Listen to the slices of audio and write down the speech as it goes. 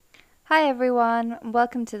Hi everyone, and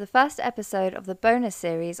welcome to the first episode of the bonus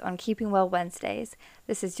series on Keeping Well Wednesdays.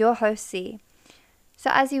 This is your host C. So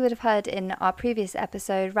as you would have heard in our previous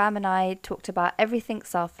episode, Ram and I talked about everything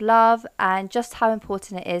self-love and just how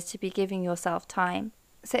important it is to be giving yourself time.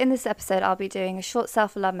 So in this episode, I'll be doing a short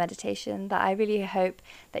self-love meditation that I really hope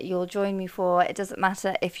that you'll join me for. It doesn't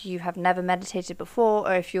matter if you have never meditated before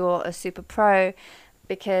or if you're a super pro,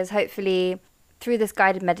 because hopefully through this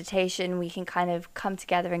guided meditation, we can kind of come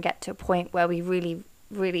together and get to a point where we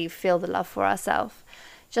really feel the love for ourselves.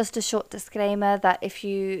 Just a short disclaimer that if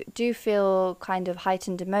you do feel kind of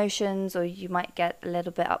heightened emotions or you might get a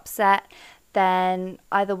little bit upset, then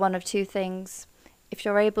either one of two things. If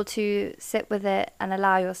you're able to sit with it and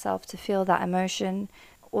allow yourself to feel that emotion,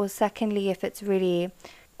 or secondly, if it's really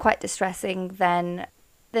quite distressing, then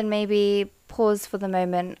maybe pause for the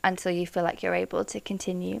moment until you feel like you're able to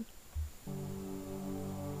continue.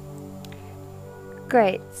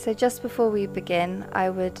 Great, so just before we begin, I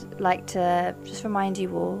would like to just remind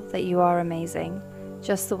you all that you are amazing,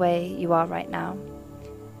 just the way you are right now.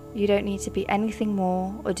 You don't need to be anything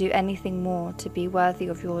more or do anything more to be worthy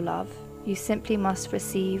of your love. You simply must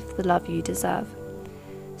receive the love you deserve.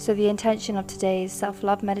 So the intention of today's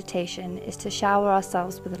self-love meditation is to shower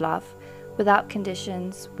ourselves with love, without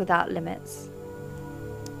conditions, without limits.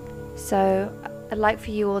 So I'd like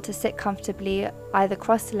for you all to sit comfortably, either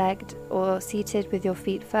cross-legged or seated with your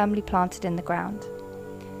feet firmly planted in the ground.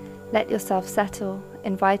 Let yourself settle,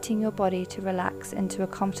 inviting your body to relax into a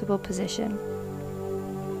comfortable position.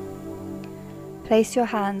 Place your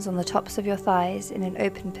hands on the tops of your thighs in an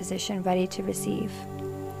open position, ready to receive.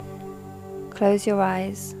 Close your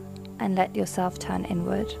eyes and let yourself turn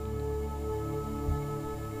inward.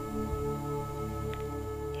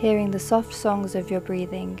 Hearing the soft songs of your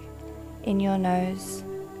breathing in your nose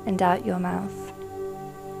and out your mouth.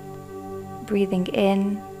 Breathing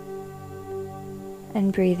in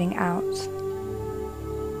and breathing out.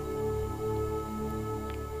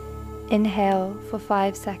 Inhale for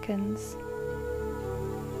 5 seconds.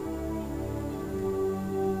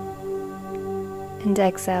 And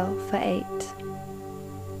exhale for 8.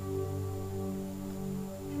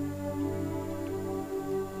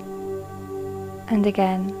 And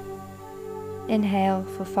again. Inhale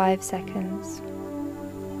for 5 seconds.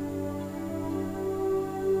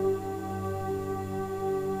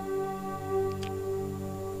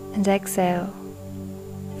 And exhale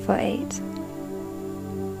for 8.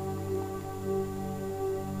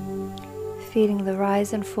 Feeling the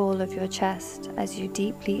rise and fall of your chest as you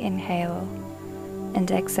deeply inhale and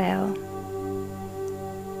exhale.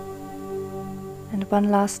 And one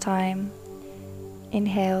last time,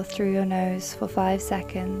 inhale through your nose for 5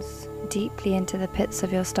 seconds. Deeply into the pits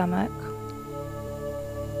of your stomach.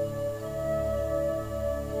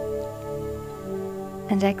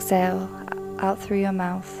 And exhale out through your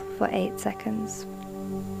mouth for 8 seconds.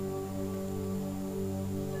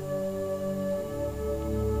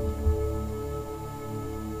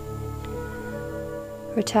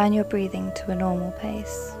 Return your breathing to a normal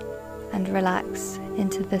pace and relax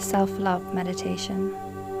into the self-love meditation.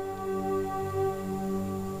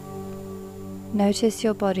 Notice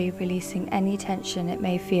your body releasing any tension it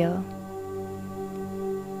may feel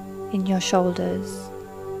in your shoulders,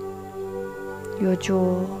 your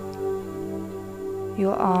jaw,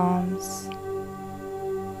 your arms,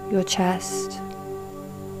 your chest,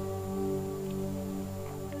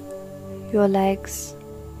 your legs,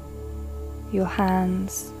 your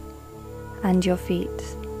hands, and your feet.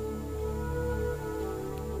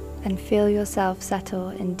 And feel yourself settle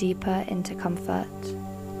in deeper into comfort.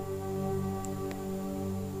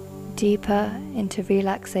 Deeper into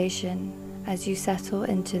relaxation as you settle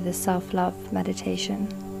into the self-love meditation.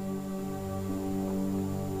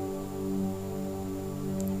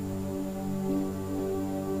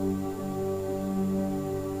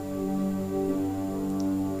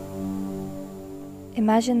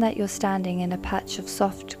 Imagine that you're standing in a patch of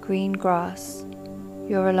soft green grass.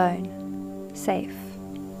 You're alone, safe.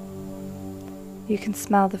 You can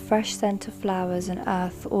smell the fresh scent of flowers and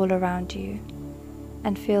earth all around you,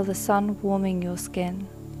 and feel the sun warming your skin.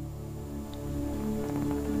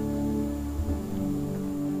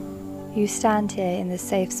 You stand here in this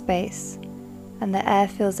safe space, and the air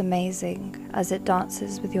feels amazing as it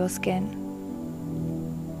dances with your skin.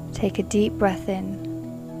 Take a deep breath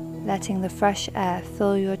in, letting the fresh air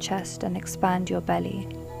fill your chest and expand your belly.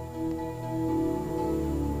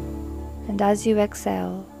 And as you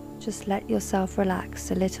exhale, just let yourself relax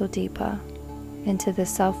a little deeper into the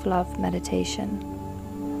self-love meditation.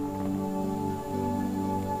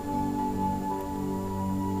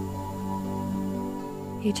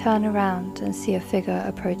 You turn around and see a figure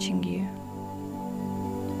approaching you.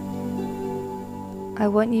 I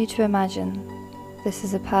want you to imagine this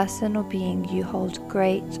is a person or being you hold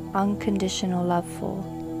great, unconditional love for.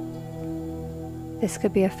 This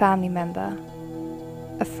could be a family member,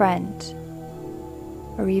 a friend,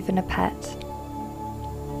 or even a pet.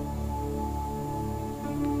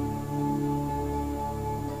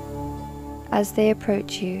 As they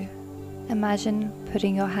approach you, imagine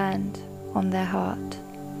putting your hand on their heart.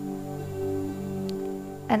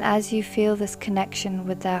 And as you feel this connection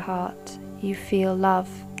with their heart, you feel love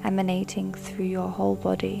emanating through your whole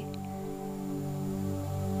body.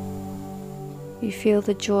 You feel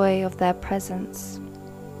the joy of their presence.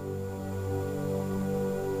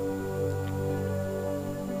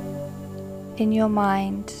 In your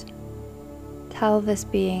mind, tell this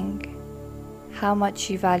being how much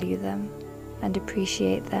you value them and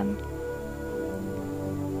appreciate them.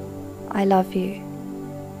 I love you.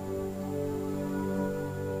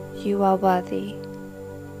 You are worthy.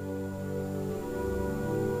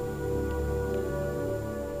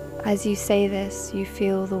 As you say this, you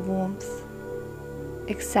feel the warmth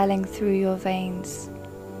exhaling through your veins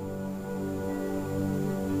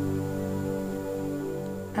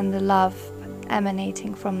and the love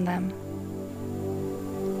emanating from them.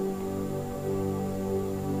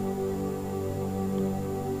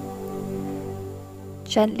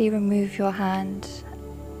 Gently remove your hand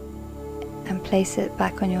and place it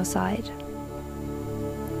back on your side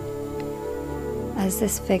as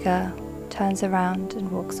this figure turns around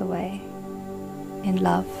and walks away in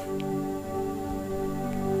love.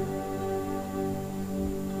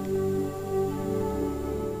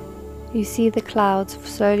 You see the clouds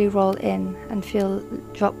slowly roll in and feel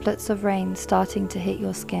droplets of rain starting to hit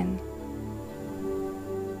your skin.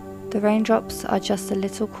 The raindrops are just a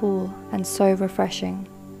little cool and so refreshing.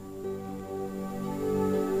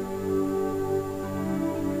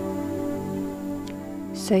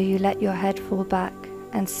 So you let your head fall back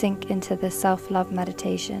and sink into this self-love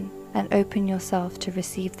meditation and open yourself to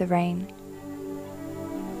receive the rain.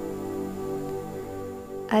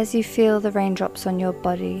 As you feel the raindrops on your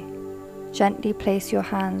body, gently place your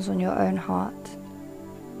hands on your own heart.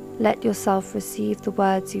 Let yourself receive the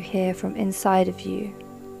words you hear from inside of you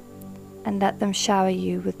and let them shower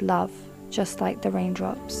you with love, just like the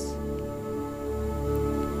raindrops.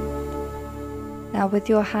 Now, with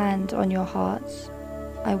your hand on your heart,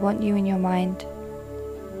 I want you in your mind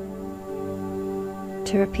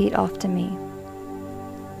to repeat after me.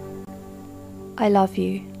 I love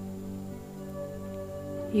you.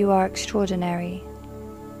 You are extraordinary.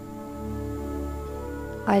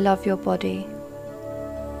 I love your body.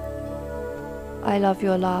 I love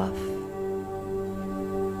your laugh.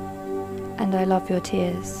 And I love your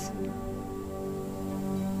tears.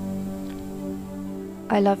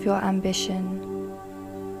 I love your ambition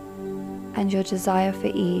and your desire for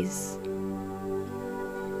ease.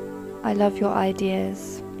 I love your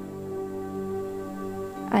ideas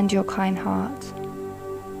and your kind heart.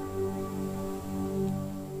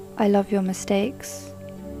 I love your mistakes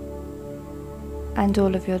and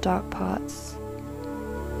all of your dark parts.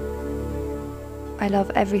 I love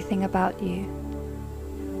everything about you.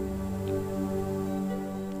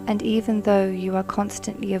 And even though you are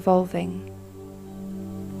constantly evolving,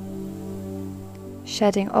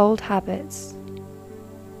 shedding old habits,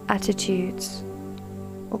 attitudes,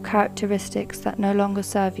 or characteristics that no longer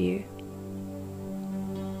serve you,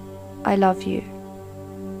 I love you,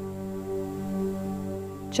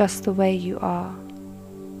 just the way you are.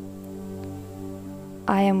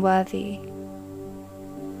 I am worthy.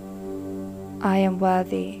 I am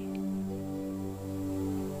worthy.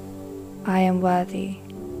 I am worthy.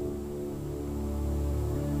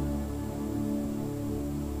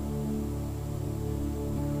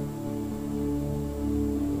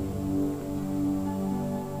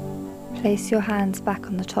 Place your hands back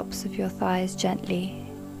on the tops of your thighs gently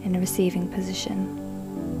in a receiving position.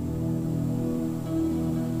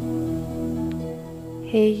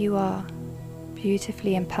 Here you are,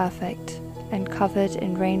 beautifully imperfect and covered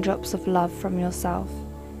in raindrops of love from yourself.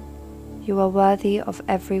 You are worthy of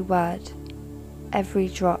every word, every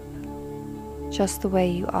drop, just the way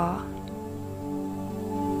you are.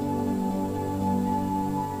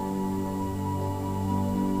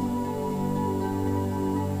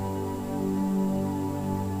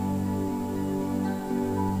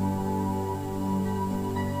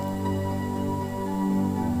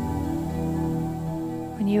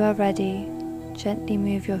 When you are ready, gently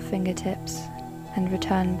move your fingertips and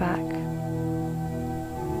return back.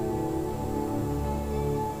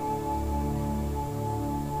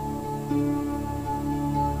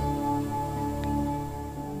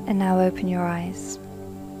 And now open your eyes.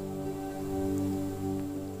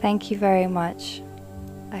 Thank you very much.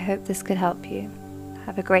 I hope this could help you.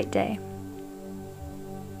 Have a great day.